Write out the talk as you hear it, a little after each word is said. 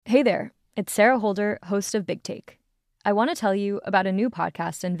Hey there, it's Sarah Holder, host of Big Take. I want to tell you about a new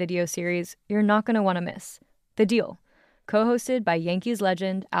podcast and video series you're not going to want to miss, The Deal, co-hosted by Yankees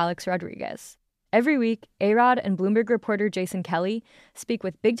legend Alex Rodriguez. Every week, A-Rod and Bloomberg reporter Jason Kelly speak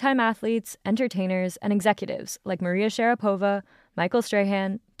with big-time athletes, entertainers, and executives like Maria Sharapova, Michael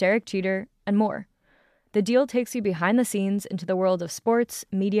Strahan, Derek Jeter, and more. The Deal takes you behind the scenes into the world of sports,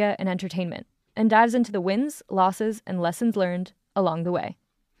 media, and entertainment, and dives into the wins, losses, and lessons learned along the way.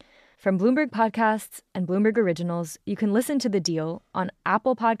 From Bloomberg Podcasts and Bloomberg Originals, you can listen to The Deal on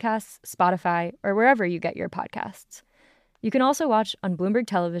Apple Podcasts, Spotify, or wherever you get your podcasts. You can also watch on Bloomberg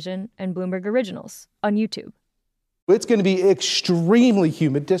Television and Bloomberg Originals on YouTube. It's going to be extremely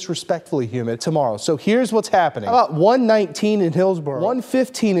humid, disrespectfully humid tomorrow. So here's what's happening. About 119 in Hillsborough,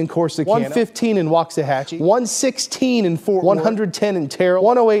 115 in Corsicana, 115 in Waxahachie, 116 in Fort Worth, 110 in Terrell,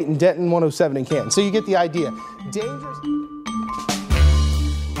 108 in Denton, 107 in Canton. So you get the idea. Dangerous.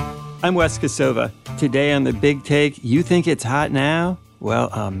 I'm Wes Kosova. Today on The Big Take, you think it's hot now?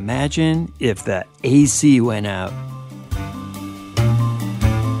 Well, imagine if the AC went out.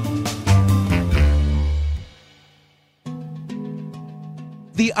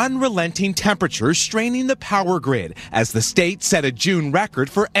 The unrelenting temperatures straining the power grid as the state set a June record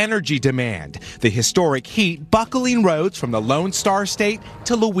for energy demand. The historic heat buckling roads from the Lone Star State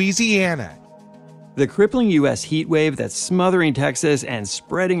to Louisiana. The crippling U.S. heat wave that's smothering Texas and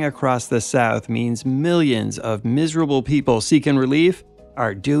spreading across the South means millions of miserable people seeking relief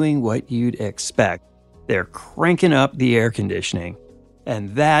are doing what you'd expect. They're cranking up the air conditioning.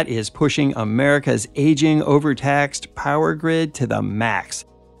 And that is pushing America's aging, overtaxed power grid to the max,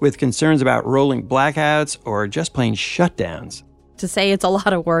 with concerns about rolling blackouts or just plain shutdowns. To say it's a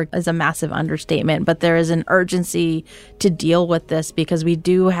lot of work is a massive understatement, but there is an urgency to deal with this because we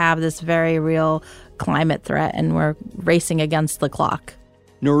do have this very real climate threat and we're racing against the clock.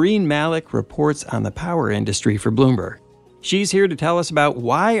 Noreen Malik reports on the power industry for Bloomberg. She's here to tell us about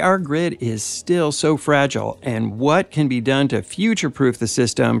why our grid is still so fragile and what can be done to future-proof the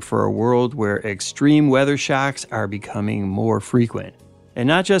system for a world where extreme weather shocks are becoming more frequent. And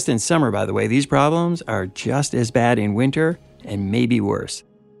not just in summer, by the way. These problems are just as bad in winter and maybe worse.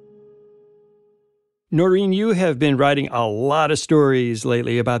 Noreen, you have been writing a lot of stories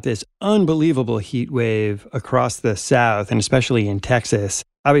lately about this unbelievable heat wave across the South, and especially in Texas.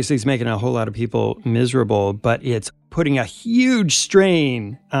 Obviously, it's making a whole lot of people miserable, but it's putting a huge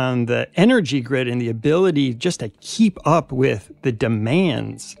strain on the energy grid and the ability just to keep up with the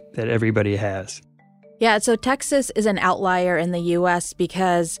demands that everybody has. Yeah, so Texas is an outlier in the U.S.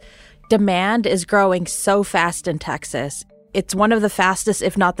 because demand is growing so fast in Texas. It's one of the fastest,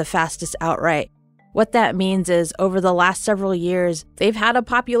 if not the fastest outright. What that means is over the last several years, they've had a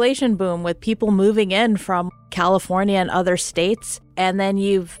population boom with people moving in from California and other states. And then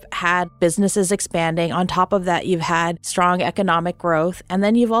you've had businesses expanding. On top of that, you've had strong economic growth. And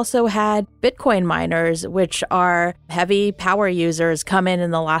then you've also had Bitcoin miners, which are heavy power users, come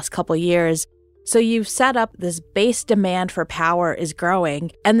in the last couple of years. So you've set up this base demand for power is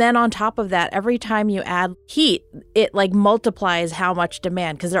growing. And then on top of that, every time you add heat, it multiplies how much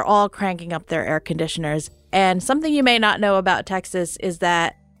demand because they're all cranking up their air conditioners. And something you may not know about Texas is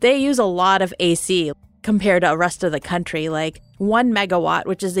that they use a lot of AC compared to the rest of the country. Like 1 megawatt,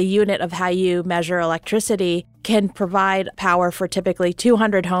 which is the unit of how you measure electricity, can provide power for typically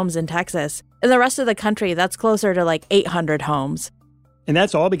 200 homes in Texas. In the rest of the country, that's closer to 800 homes. And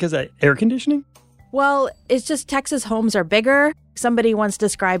that's all because of air conditioning? Well, it's just Texas homes are bigger. Somebody once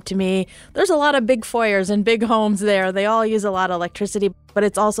described to me, there's a lot of big foyers and big homes there. They all use a lot of electricity, but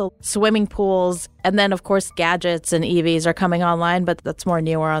it's also swimming pools. And then, of course, gadgets and EVs are coming online, but that's more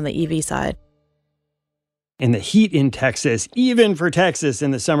newer on the EV side. And the heat in Texas, even for Texas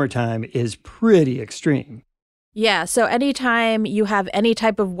in the summertime, is pretty extreme. Yeah, so anytime you have any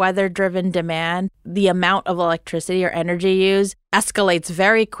type of weather-driven demand, the amount of electricity or energy used escalates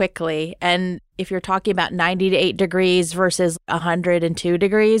very quickly. And if you're talking about 98 degrees versus 102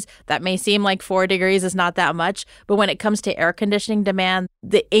 degrees, that may seem like 4 degrees is not that much. But when it comes to air conditioning demand,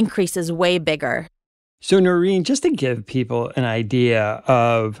 the increase is way bigger. So, Noreen, just to give people an idea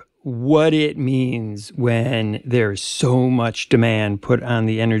of what it means when there's so much demand put on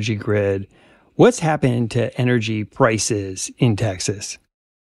the energy grid, what's happened to energy prices in Texas?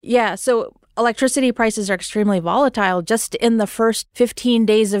 Yeah, so electricity prices are extremely volatile. Just in the first 15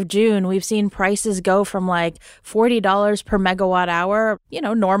 days of June, we've seen prices go from $40 per megawatt hour,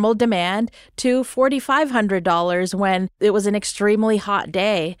 normal demand, to $4,500 when it was an extremely hot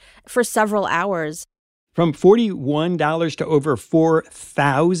day for several hours. From $41 to over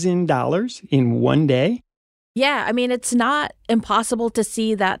 $4,000 in one day? Yeah, I mean, it's not impossible to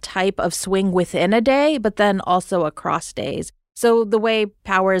see that type of swing within a day, but then also across days. So the way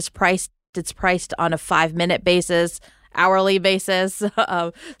power is priced, it's priced on a 5-minute basis, hourly basis.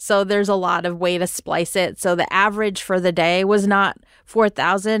 So there's a lot of way to splice it. So the average for the day was not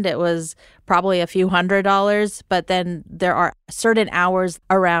 $4,000. It was probably a few $100s. But then there are certain hours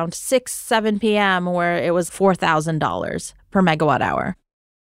around 6, 7 p.m. where it was $4,000 per megawatt hour.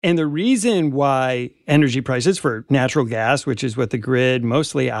 And the reason why energy prices for natural gas, which is what the grid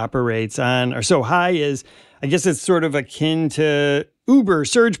mostly operates on, are so high is, I guess it's sort of akin to Uber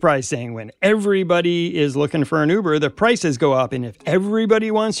surge pricing. When everybody is looking for an Uber, the prices go up. And if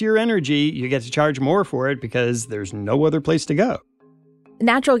everybody wants your energy, you get to charge more for it because there's no other place to go.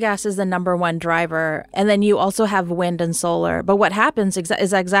 Natural gas is the number one driver. And then you also have wind and solar. But what happens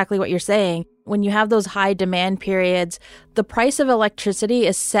is exactly what you're saying. When you have those high demand periods, the price of electricity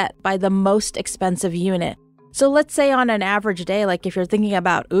is set by the most expensive unit. So let's say on an average day, like if you're thinking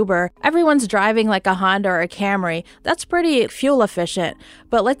about Uber, everyone's driving like a Honda or a Camry. That's pretty fuel efficient.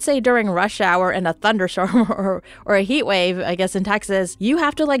 But let's say during rush hour in a thunderstorm or a heat wave, I guess in Texas, you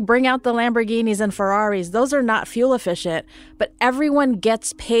have to like bring out the Lamborghinis and Ferraris. Those are not fuel efficient. But everyone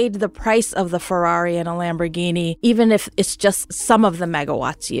gets paid the price of the Ferrari and a Lamborghini, even if it's just some of the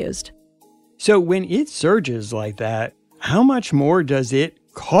megawatts used. So when it surges like that, how much more does it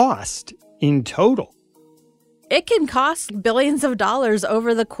cost in total? It can cost billions of dollars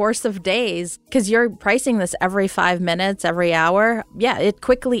over the course of days because you're pricing this every 5 minutes, every hour. Yeah, it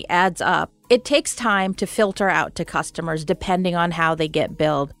quickly adds up. It takes time to filter out to customers depending on how they get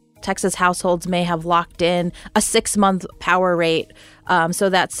billed. Texas households may have locked in a 6-month power rate, so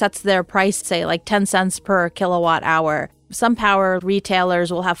that sets their price, say, like 10 cents per kilowatt hour. Some power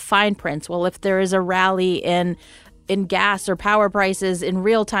retailers will have fine prints. Well, if there is a rally in gas or power prices in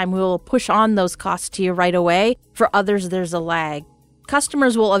real time, we will push on those costs to you right away. For others, there's a lag.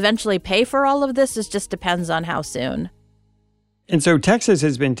 Customers will eventually pay for all of this. It just depends on how soon. And so Texas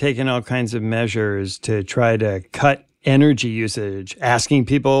has been taking all kinds of measures to try to cut energy usage, asking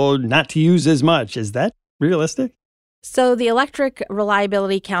people not to use as much. Is that realistic? So the Electric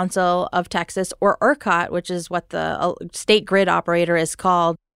Reliability Council of Texas, or ERCOT, which is what the state grid operator is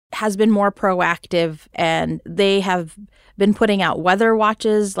called, has been more proactive, and they have been putting out weather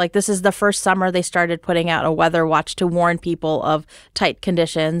watches. Like this is the first summer they started putting out a weather watch to warn people of tight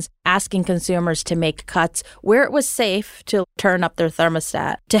conditions, asking consumers to make cuts where it was safe to turn up their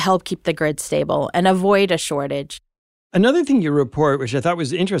thermostat to help keep the grid stable and avoid a shortage. Another thing you report, which I thought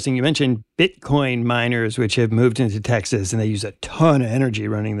was interesting, you mentioned Bitcoin miners, which have moved into Texas, and they use a ton of energy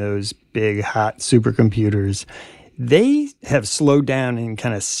running those big, hot supercomputers. They have slowed down and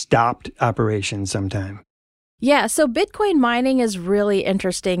kind of stopped operations sometime. Yeah, so Bitcoin mining is really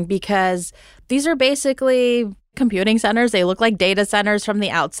interesting because these are basically computing centers. They look like data centers from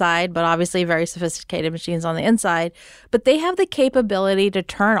the outside, but obviously very sophisticated machines on the inside. But they have the capability to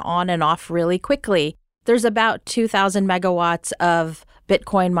turn on and off really quickly. There's about 2,000 megawatts of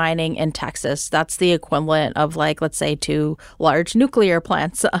Bitcoin mining in Texas. That's the equivalent of, like, let's say 2 large nuclear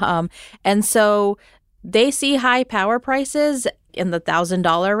plants. And so they see high power prices in the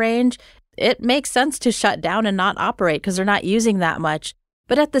 $1,000 range. It makes sense to shut down and not operate because they're not using that much.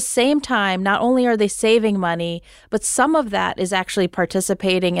 But at the same time, not only are they saving money, but some of that is actually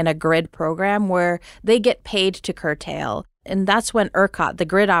participating in a grid program where they get paid to curtail. And that's when ERCOT, the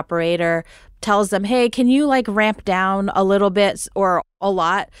grid operator, tells them, hey, can you like ramp down a little bit or a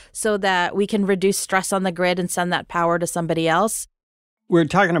lot so that we can reduce stress on the grid and send that power to somebody else? We're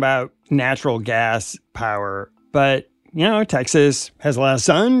talking about natural gas power, but, you know, Texas has a lot of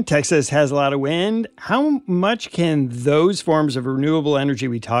sun. Texas has a lot of wind. How much can those forms of renewable energy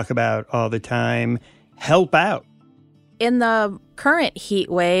we talk about all the time help out? In the current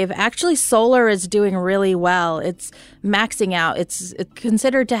heat wave, actually solar is doing really well. It's maxing out. It's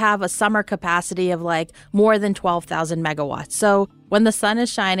considered to have a summer capacity of like more than 12,000 megawatts. So when the sun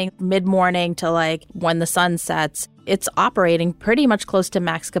is shining mid-morning to like when the sun sets, it's operating pretty much close to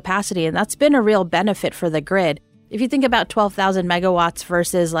max capacity. And that's been a real benefit for the grid. If you think about 12,000 megawatts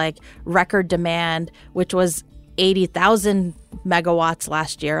versus like record demand, which was 80,000 megawatts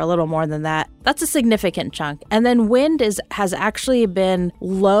last year, a little more than that. That's a significant chunk. And then wind has actually been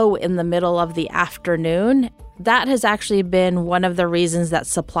low in the middle of the afternoon. That has actually been one of the reasons that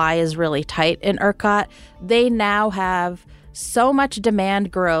supply is really tight in ERCOT. They now have so much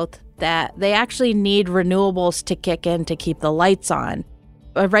demand growth that they actually need renewables to kick in to keep the lights on.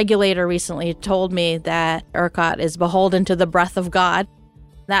 A regulator recently told me that ERCOT is beholden to the breath of God.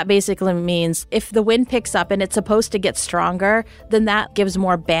 That basically means if the wind picks up and it's supposed to get stronger, then that gives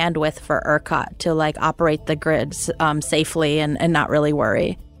more bandwidth for ERCOT to operate the grids safely and not really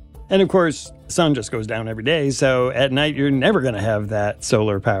worry. And of course, the sun just goes down every day, so at night you're never going to have that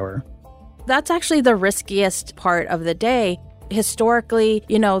solar power. That's actually the riskiest part of the day. Historically,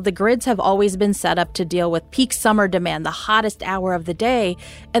 the grids have always been set up to deal with peak summer demand, the hottest hour of the day,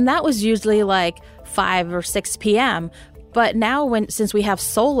 and that was usually 5 or 6 p.m. But now, since we have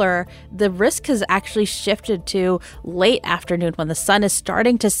solar, the risk has actually shifted to late afternoon when the sun is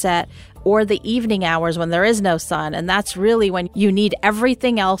starting to set, or the evening hours when there is no sun. And that's really when you need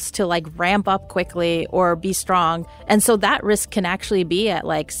everything else to ramp up quickly or be strong. And so that risk can actually be at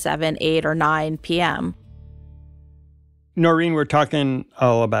 7, 8, or 9 p.m. Noreen, we're talking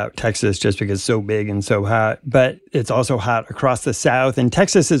all about Texas just because it's so big and so hot, but it's also hot across the South. And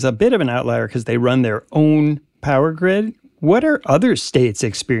Texas is a bit of an outlier because they run their own power grid. What are other states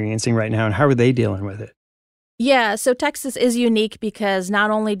experiencing right now, and how are they dealing with it? Yeah, so Texas is unique because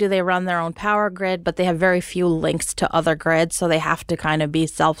not only do they run their own power grid, but they have very few links to other grids, so they have to kind of be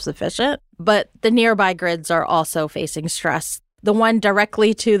self-sufficient. But the nearby grids are also facing stress. The one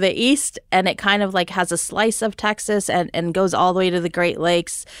directly to the east, and it kind of has a slice of Texas and goes all the way to the Great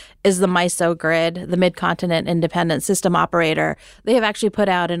Lakes, is the MISO grid, the Mid-Continent Independent System Operator. They have actually put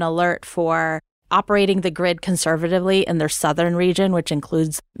out an alert for operating the grid conservatively in their southern region, which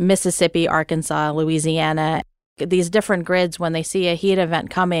includes Mississippi, Arkansas, Louisiana. These different grids, when they see a heat event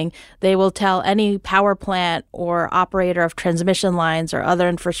coming, they will tell any power plant or operator of transmission lines or other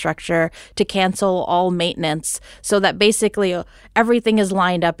infrastructure to cancel all maintenance so that basically everything is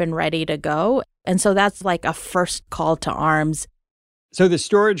lined up and ready to go. And so that's a first call to arms. So the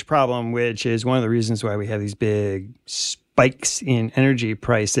storage problem, which is one of the reasons why we have these big spikes in energy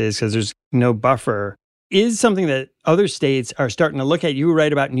prices because there's no buffer, is something that other states are starting to look at. You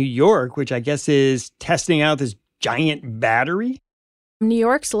write about New York, which I guess is testing out this giant battery. New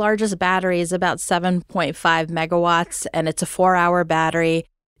York's largest battery is about 7.5 megawatts, and it's a 4-hour battery.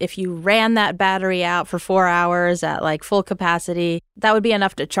 If you ran that battery out for 4 hours at full capacity, that would be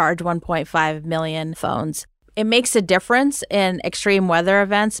enough to charge 1.5 million phones. It makes a difference in extreme weather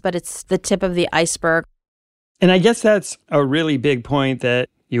events, but it's the tip of the iceberg. And I guess that's a really big point that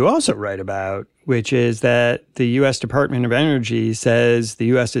you also write about, which is that the U.S. Department of Energy says the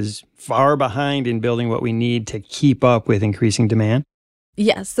U.S. is far behind in building what we need to keep up with increasing demand.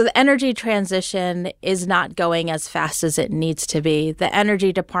 Yes, so the energy transition is not going as fast as it needs to be. The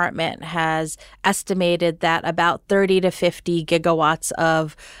Energy Department has estimated that about 30 to 50 gigawatts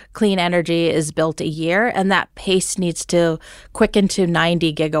of clean energy is built a year, and that pace needs to quicken to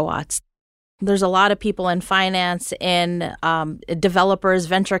 90 gigawatts. There's a lot of people in finance, in developers,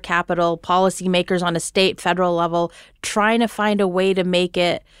 venture capital, policymakers on a state, federal level, trying to find a way to make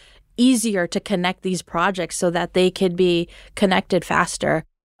it easier to connect these projects so that they could be connected faster.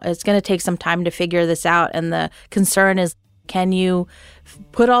 It's going to take some time to figure this out. And the concern is, can you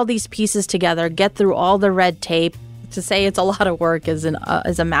put all these pieces together, get through all the red tape? To say it's a lot of work is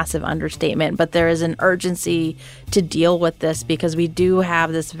a massive understatement, but there is an urgency to deal with this because we do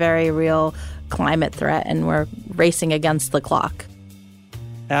have this very real climate threat and we're racing against the clock.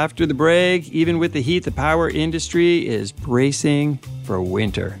 After the break, even with the heat, the power industry is bracing for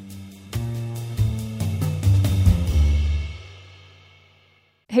winter.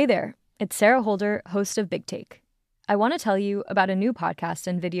 Hey there, it's Sarah Holder, host of Big Take. I want to tell you about a new podcast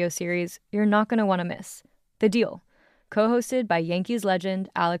and video series you're not going to want to miss, The Deal, co-hosted by Yankees legend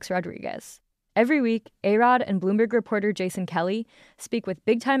Alex Rodriguez. Every week, A-Rod and Bloomberg reporter Jason Kelly speak with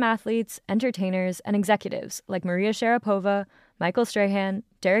big-time athletes, entertainers, and executives like Maria Sharapova, Michael Strahan,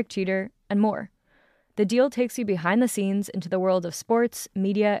 Derek Jeter, and more. The Deal takes you behind the scenes into the world of sports,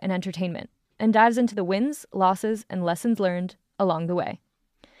 media, and entertainment, and dives into the wins, losses, and lessons learned along the way.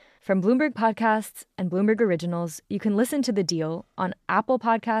 From Bloomberg Podcasts and Bloomberg Originals, you can listen to The Deal on Apple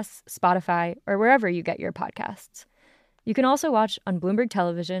Podcasts, Spotify, or wherever you get your podcasts. You can also watch on Bloomberg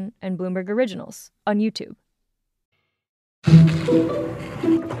Television and Bloomberg Originals on YouTube.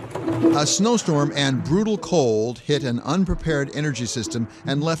 A snowstorm and brutal cold hit an unprepared energy system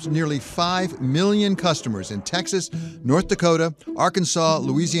and left nearly 5 million customers in Texas, North Dakota, Arkansas,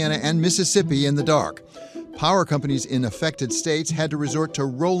 Louisiana, and Mississippi in the dark. Power companies in affected states had to resort to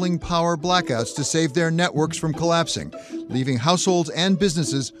rolling power blackouts to save their networks from collapsing, leaving households and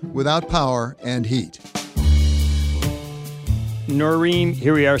businesses without power and heat. Noreen,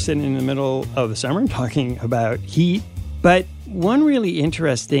 here we are sitting in the middle of the summer talking about heat, but one really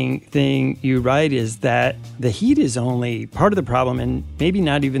interesting thing you write is that the heat is only part of the problem and maybe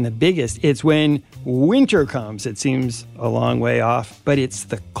not even the biggest. It's when winter comes, it seems a long way off, but it's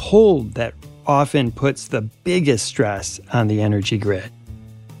the cold that often puts the biggest stress on the energy grid.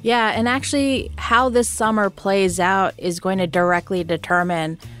 Yeah, and actually how this summer plays out is going to directly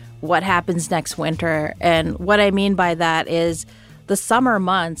determine what happens next winter. And what I mean by that is the summer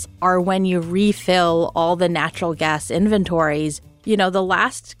months are when you refill all the natural gas inventories. You know, the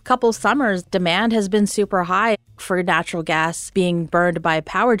last couple summers, demand has been super high for natural gas being burned by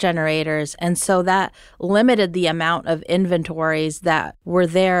power generators. And so that limited the amount of inventories that were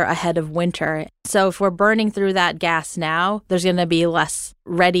there ahead of winter. So if we're burning through that gas now, there's going to be less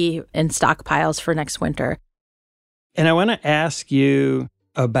ready in stockpiles for next winter. And I want to ask you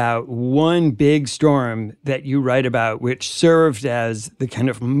about one big storm that you write about, which served as the kind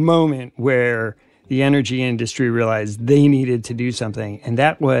of moment where the energy industry realized they needed to do something. And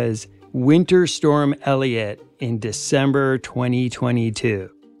that was Winter Storm Elliott in December 2022.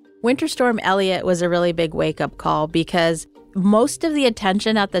 Winter Storm Elliott was a really big wake-up call because most of the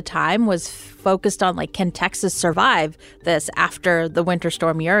attention at the time was focused on, like, can Texas survive this after the Winter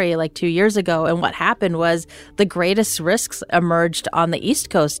Storm Uri, like 2 years ago? And what happened was the greatest risks emerged on the East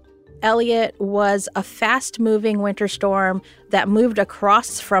Coast. Elliott was a fast-moving winter storm that moved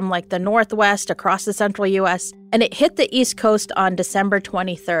across from, like, the Northwest, across the central U.S., and it hit the East Coast on December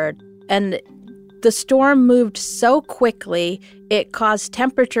 23rd. And the storm moved so quickly, it caused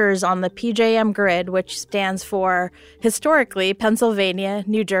temperatures on the PJM grid, which stands for, historically, Pennsylvania,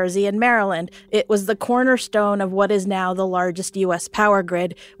 New Jersey, and Maryland. It was the cornerstone of what is now the largest U.S. power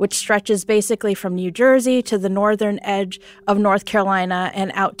grid, which stretches basically from New Jersey to the northern edge of North Carolina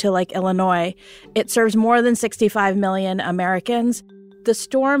and out to, like, Illinois. It serves more than 65 million Americans. The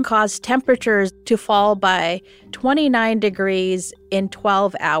storm caused temperatures to fall by 29 degrees in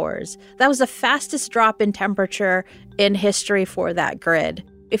 12 hours. That was the fastest drop in temperature in history for that grid.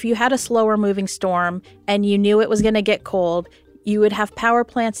 If you had a slower moving storm and you knew it was going to get cold, you would have power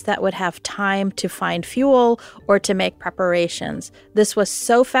plants that would have time to find fuel or to make preparations. This was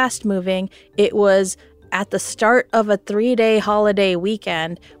so fast moving. It was at the start of a 3-day holiday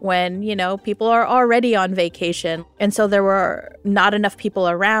weekend when, you know, people are already on vacation. And so there were not enough people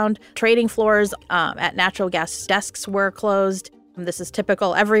around. Trading floors at natural gas desks were closed. This is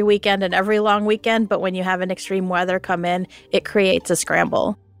typical every weekend and every long weekend, but when you have an extreme weather come in, it creates a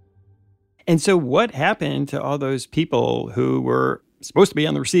scramble. And so what happened to all those people who were supposed to be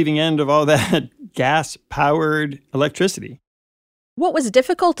on the receiving end of all that gas-powered electricity? What was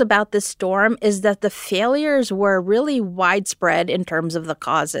difficult about this storm is that the failures were really widespread in terms of the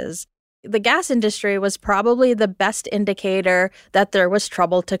causes. The gas industry was probably the best indicator that there was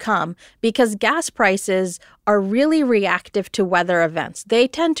trouble to come because gas prices are really reactive to weather events. They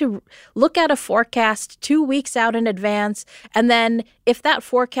tend to look at a forecast 2 weeks out in advance, and then if that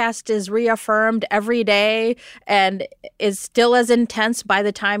forecast is reaffirmed every day and is still as intense by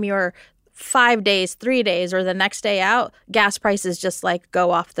the time you're 5 days, 3 days, or the next day out, gas prices just like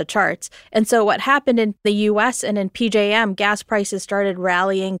go off the charts. And so what happened in the US and in PJM, gas prices started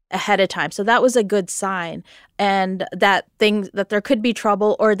rallying ahead of time. So that was a good sign, and that there could be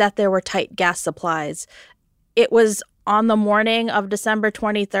trouble or that there were tight gas supplies. It was on the morning of December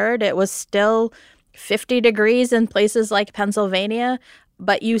 23rd. It was still 50 degrees in places like Pennsylvania,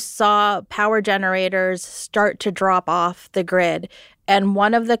 but you saw power generators start to drop off the grid. And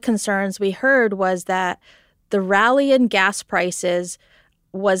one of the concerns we heard was that the rally in gas prices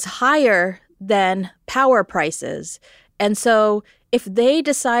was higher than power prices. And so if they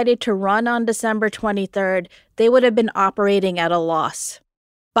decided to run on December 23rd, they would have been operating at a loss.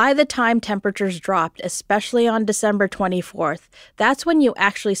 By the time temperatures dropped, especially on December 24th, that's when you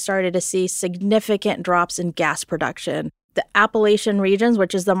actually started to see significant drops in gas production. The Appalachian regions,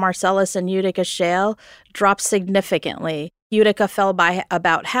 which is the Marcellus and Utica shale, dropped significantly. Utica fell by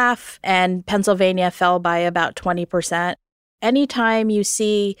about half, and Pennsylvania fell by about 20%. Anytime you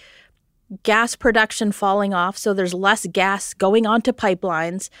see gas production falling off, so there's less gas going onto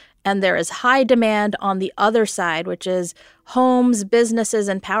pipelines, and there is high demand on the other side, which is homes, businesses,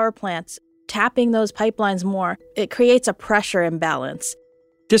 and power plants tapping those pipelines more, it creates a pressure imbalance.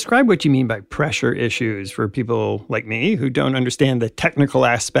 Describe what you mean by pressure issues for people like me who don't understand the technical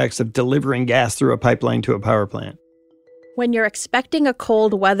aspects of delivering gas through a pipeline to a power plant. When you're expecting a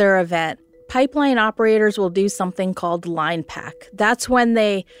cold weather event, pipeline operators will do something called line pack. That's when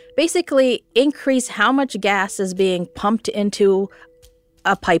they basically increase how much gas is being pumped into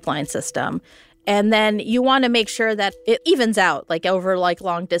a pipeline system. And then you want to make sure that it evens out like over like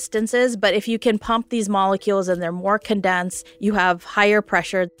long distances. But if you can pump these molecules and they're more condensed, you have higher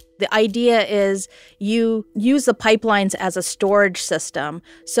pressure. The idea is you use the pipelines as a storage system.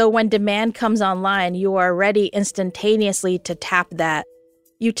 So when demand comes online, you are ready instantaneously to tap that.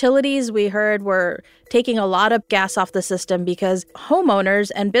 Utilities, we heard, were taking a lot of gas off the system because homeowners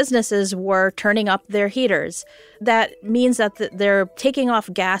and businesses were turning up their heaters. That means that they're taking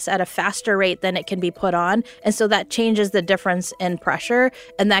off gas at a faster rate than it can be put on. And so that changes the difference in pressure,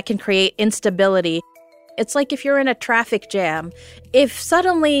 and that can create instability. It's like if you're in a traffic jam. If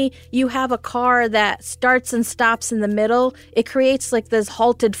suddenly you have a car that starts and stops in the middle, it creates like this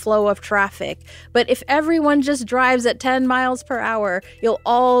halted flow of traffic. But if everyone just drives at 10 miles per hour, you'll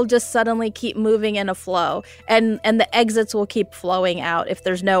all just suddenly keep moving in a flow. And the exits will keep flowing out if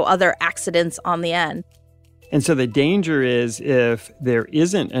there's no other accidents on the end. And so the danger is if there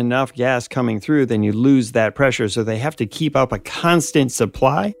isn't enough gas coming through, then you lose that pressure. So they have to keep up a constant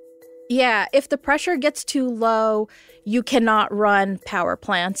supply. Yeah, if the pressure gets too low, you cannot run power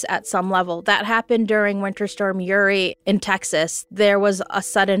plants at some level. That happened during Winter Storm Uri in Texas. There was a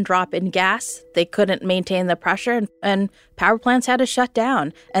sudden drop in gas. They couldn't maintain the pressure, and power plants had to shut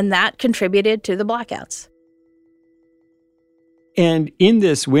down, and that contributed to the blackouts. And in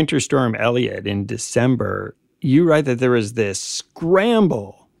this Winter Storm Elliott in December, you write that there was this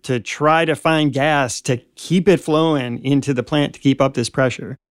scramble to try to find gas to keep it flowing into the plant to keep up this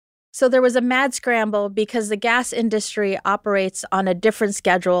pressure. So there was a mad scramble because the gas industry operates on a different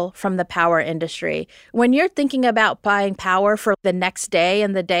schedule from the power industry. When you're thinking about buying power for the next day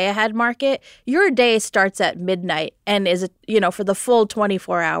in the day ahead market, your day starts at midnight and is, for the full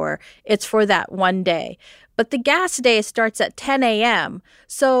 24 hour. It's for that one day. But the gas day starts at 10 a.m.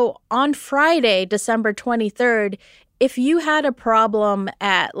 So on Friday, December 23rd, if you had a problem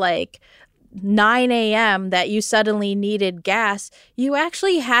at 9 a.m. that you suddenly needed gas, you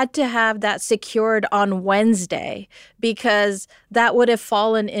actually had to have that secured on Wednesday because that would have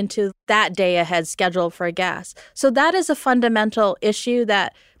fallen into that day ahead schedule for gas. So that is a fundamental issue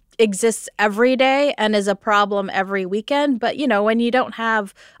that exists every day and is a problem every weekend. But, when you don't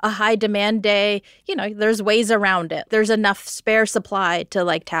have a high demand day, there's ways around it. There's enough spare supply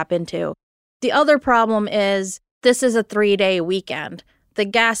to tap into. The other problem is this is a 3-day weekend. The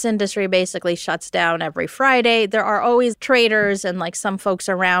gas industry basically shuts down every Friday. There are always traders and some folks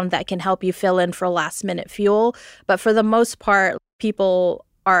around that can help you fill in for last minute fuel. But for the most part, people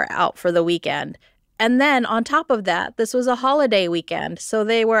are out for the weekend. And then on top of that, this was a holiday weekend. So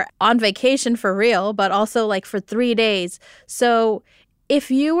they were on vacation for real, but also for 3 days. So if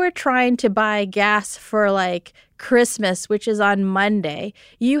you were trying to buy gas for Christmas, which is on Monday,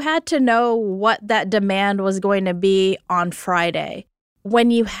 you had to know what that demand was going to be on Friday.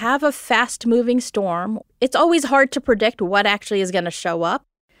 When you have a fast-moving storm, it's always hard to predict what actually is going to show up.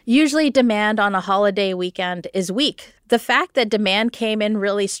 Usually demand on a holiday weekend is weak. The fact that demand came in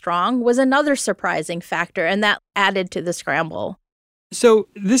really strong was another surprising factor, and that added to the scramble. So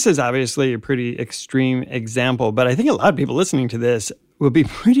this is obviously a pretty extreme example, but I think a lot of people listening to this will be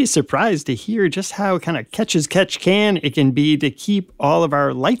pretty surprised to hear just how kind of catch as catch can it can be to keep all of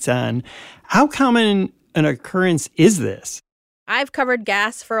our lights on. How common an occurrence is this? I've covered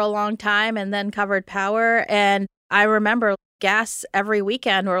gas for a long time and then covered power. And I remember gas every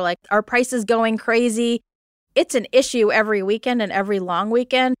weekend were our price is going crazy. It's an issue every weekend and every long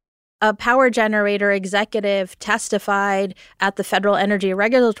weekend. A power generator executive testified at the Federal Energy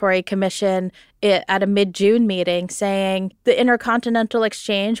Regulatory Commission at a mid-June meeting saying the Intercontinental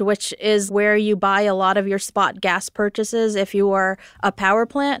Exchange, which is where you buy a lot of your spot gas purchases if you are a power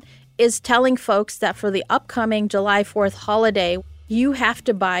plant, is telling folks that for the upcoming July 4th holiday, you have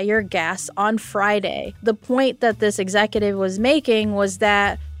to buy your gas on Friday. The point that this executive was making was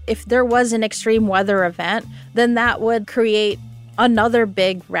that if there was an extreme weather event, then that would create another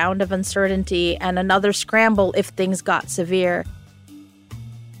big round of uncertainty and another scramble if things got severe.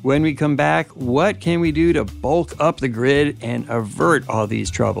 When we come back, what can we do to bulk up the grid and avert all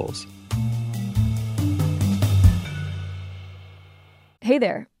these troubles? Hey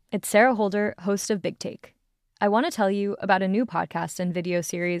there. It's Sarah Holder, host of Big Take. I want to tell you about a new podcast and video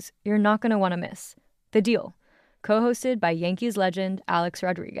series you're not going to want to miss, The Deal, co-hosted by Yankees legend Alex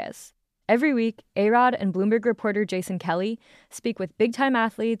Rodriguez. Every week, A-Rod and Bloomberg reporter Jason Kelly speak with big-time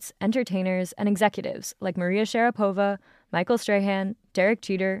athletes, entertainers, and executives like Maria Sharapova, Michael Strahan, Derek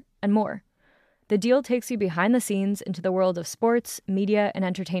Jeter, and more. The Deal takes you behind the scenes into the world of sports, media, and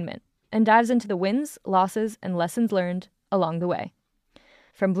entertainment, and dives into the wins, losses, and lessons learned along the way.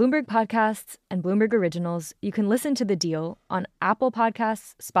 From Bloomberg Podcasts and Bloomberg Originals, you can listen to The Deal on Apple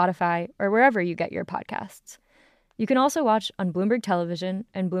Podcasts, Spotify, or wherever you get your podcasts. You can also watch on Bloomberg Television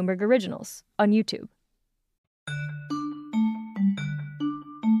and Bloomberg Originals on YouTube.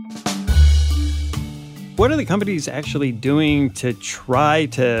 What are the companies actually doing to try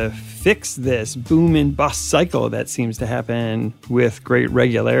to fix this boom and bust cycle that seems to happen with great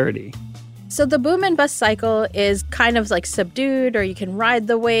regularity? So the boom and bust cycle is kind of like subdued, or you can ride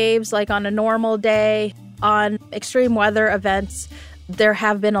the waves like on a normal day. On extreme weather events, there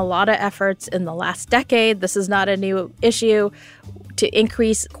have been a lot of efforts in the last decade. This is not a new issue, to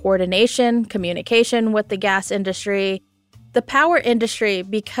increase coordination, communication with the gas industry. The power industry,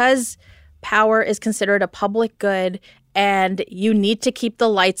 because power is considered a public good and you need to keep the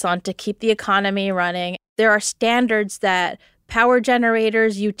lights on to keep the economy running, there are standards that power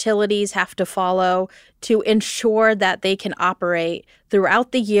generators, utilities have to follow to ensure that they can operate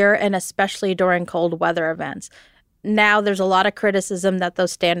throughout the year and especially during cold weather events. Now, there's a lot of criticism that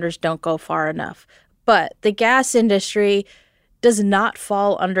those standards don't go far enough. But the gas industry does not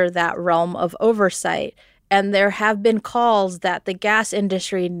fall under that realm of oversight. And there have been calls that the gas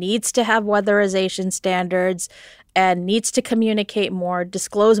industry needs to have weatherization standards and needs to communicate more,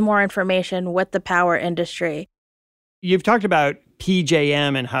 disclose more information with the power industry. You've talked about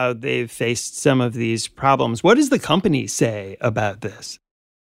PJM and how they've faced some of these problems. What does the company say about this?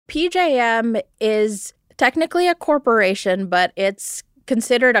 PJM is technically a corporation, but it's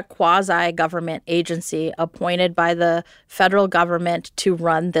considered a quasi-government agency appointed by the federal government to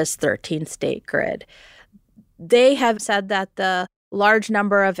run this 13-state grid. They have said that the large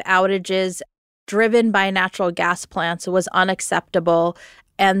number of outages driven by natural gas plants was unacceptable,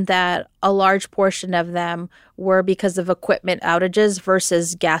 and that a large portion of them were because of equipment outages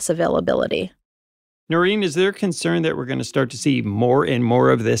versus gas availability. Noreen, is there concern that we're going to start to see more and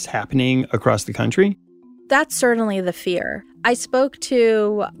more of this happening across the country? That's certainly the fear. I spoke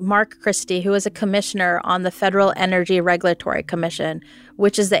to Mark Christie, who is a commissioner on the Federal Energy Regulatory Commission,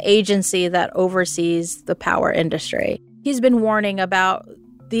 which is the agency that oversees the power industry. He's been warning about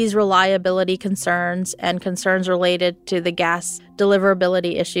these reliability concerns and concerns related to the gas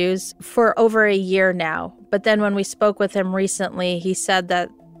deliverability issues for over a year now. But then when we spoke with him recently, he said that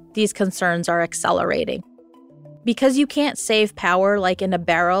these concerns are accelerating. Because you can't save power like in a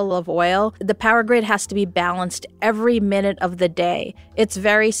barrel of oil, the power grid has to be balanced every minute of the day. It's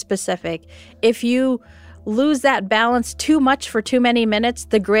very specific. If you lose that balance too much for too many minutes,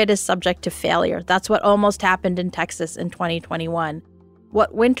 the grid is subject to failure. That's what almost happened in Texas in 2021.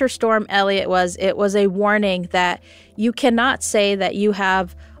 What Winter Storm Elliott was, it was a warning that you cannot say that you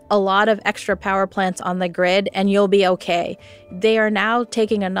have a lot of extra power plants on the grid and you'll be okay. They are now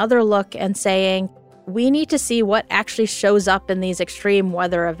taking another look and saying, we need to see what actually shows up in these extreme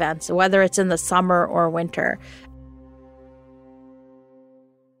weather events, whether it's in the summer or winter.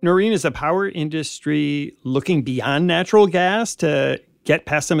 Noreen, is the power industry looking beyond natural gas to get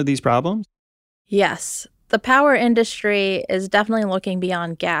past some of these problems? Yes. The power industry is definitely looking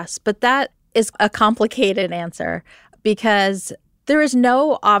beyond gas, but that is a complicated answer because there is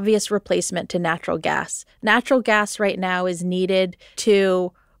no obvious replacement to natural gas. Natural gas right now is needed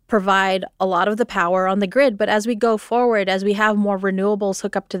to provide a lot of the power on the grid. But as we go forward, as we have more renewables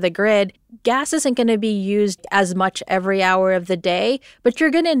hook up to the grid, gas isn't going to be used as much every hour of the day, but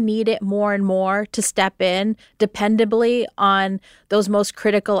you're going to need it more and more to step in dependably on those most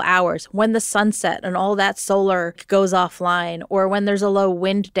critical hours, when the sunset and all that solar goes offline, or when there's a low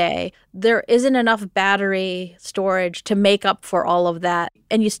wind day. There isn't enough battery storage to make up for all of that.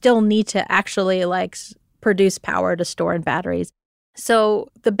 And you still need to actually produce power to store in batteries. So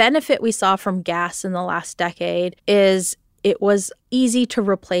the benefit we saw from gas in the last decade is it was easy to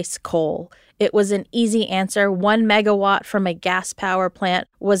replace coal. It was an easy answer. 1 megawatt from a gas power plant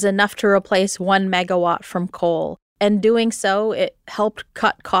was enough to replace 1 megawatt from coal. And doing so, it helped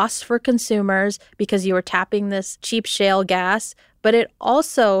cut costs for consumers because you were tapping this cheap shale gas. But it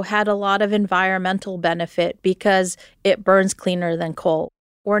also had a lot of environmental benefit because it burns cleaner than coal.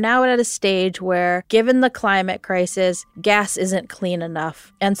 We're now at a stage where, given the climate crisis, gas isn't clean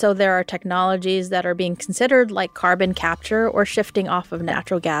enough. And so there are technologies that are being considered like carbon capture or shifting off of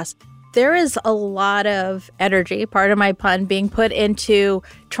natural gas. There is a lot of energy, pardon my pun, being put into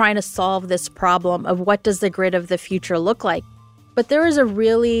trying to solve this problem of what does the grid of the future look like. But there is a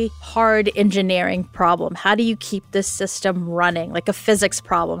really hard engineering problem. How do you keep this system running? Like a physics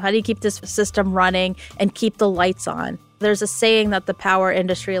problem. How do you keep this system running and keep the lights on? There's a saying that the power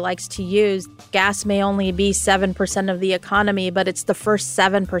industry likes to use. Gas may only be 7% of the economy, but it's the first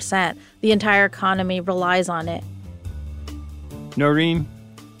 7%. The entire economy relies on it. Noreen,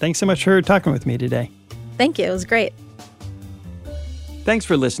 Thanks so much for talking with me today. Thank you. It was great. Thanks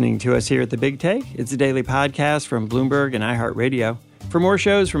for listening to us here at The Big Take. It's a daily podcast from Bloomberg and iHeartRadio. For more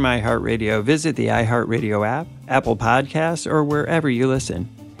shows from iHeartRadio, visit the iHeartRadio app, Apple Podcasts, or wherever you listen.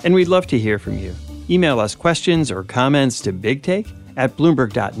 And we'd love to hear from you. Email us questions or comments to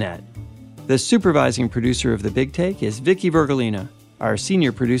bigtake@bloomberg.net. The supervising producer of The Big Take is Vicky Vergolina. Our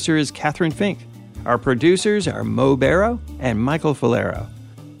senior producer is Catherine Fink. Our producers are Mo Barrow and Michael Falero.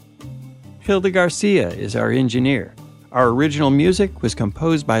 Hilda Garcia is our engineer. Our original music was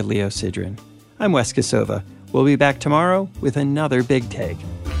composed by Leo Sidran. I'm Wes Kosova. We'll be back tomorrow with another Big Take.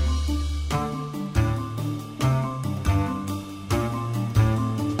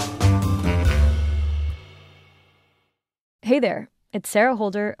 Hey there, it's Sarah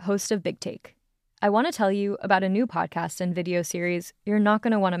Holder, host of Big Take. I want to tell you about a new podcast and video series you're not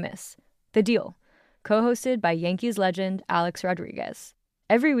going to want to miss, The Deal, co-hosted by Yankees legend Alex Rodriguez.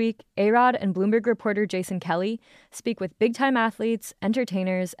 Every week, A-Rod and Bloomberg reporter Jason Kelly speak with big-time athletes,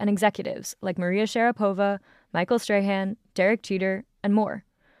 entertainers, and executives like Maria Sharapova, Michael Strahan, Derek Jeter, and more.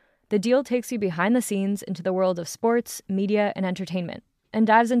 The Deal takes you behind the scenes into the world of sports, media, and entertainment, and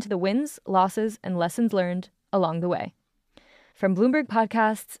dives into the wins, losses, and lessons learned along the way. From Bloomberg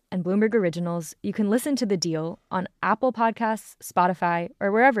Podcasts and Bloomberg Originals, you can listen to The Deal on Apple Podcasts, Spotify, or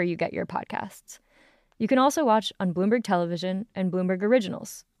wherever you get your podcasts. You can also watch on Bloomberg Television and Bloomberg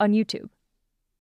Originals on YouTube.